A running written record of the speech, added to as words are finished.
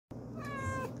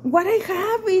what I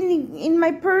have in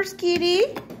my purse, kitty?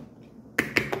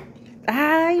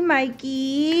 Hi, my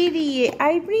kitty.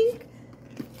 I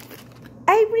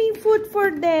bring food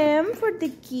for them, for the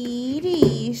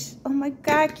kitties. Oh my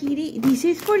God, kitty. This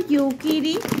is for you,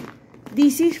 kitty.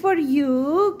 This is for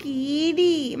you,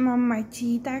 kitty.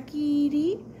 Mamachita,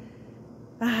 kitty.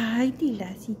 Ay,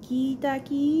 la chiquita,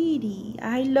 kitty.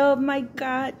 I love my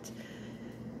cat.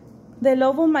 The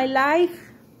love of my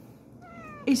life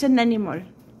is an animal.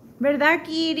 ¿Verdad,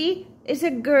 kitty? It's a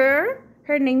girl.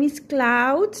 Her name is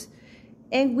Clouds.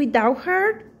 And without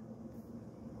her,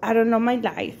 I don't know my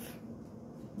life.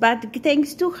 But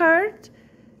thanks to her,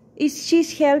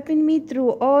 she's helping me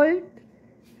through all.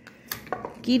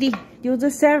 Kitty, you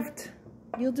deserve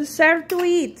to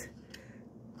eat.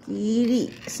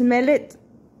 Kitty, smell it.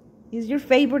 It's your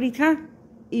favorite, huh?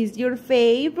 It's your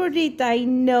favorite. I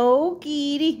know,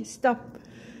 kitty. Stop.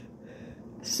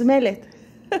 Smell it.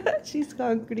 She's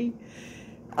hungry.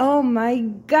 Oh my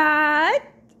God.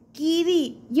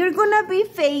 Kitty, you're gonna be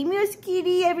famous,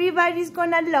 kitty. Everybody's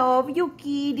gonna love you,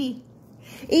 kitty.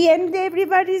 And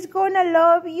everybody's gonna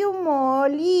love you,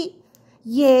 Molly.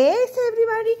 Yes,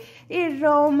 everybody.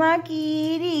 Roma,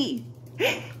 kitty.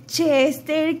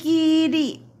 Chester,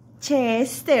 kitty.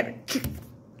 Chester.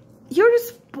 You're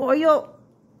spoiled.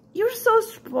 You're so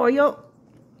spoiled.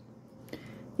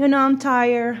 You know, I'm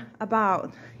tired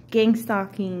about gang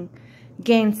stalking,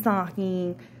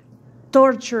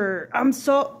 torture. I'm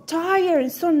so tired.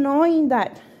 It's so annoying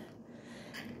that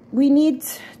we need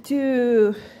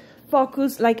to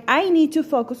focus, like I need to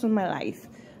focus on my life.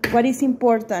 What is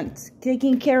important?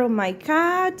 Taking care of my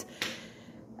cat.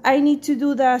 I need to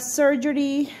do the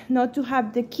surgery not to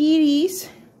have the kitties.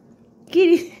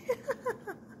 Kitty.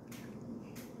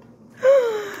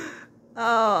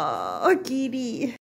 Oh, kitty.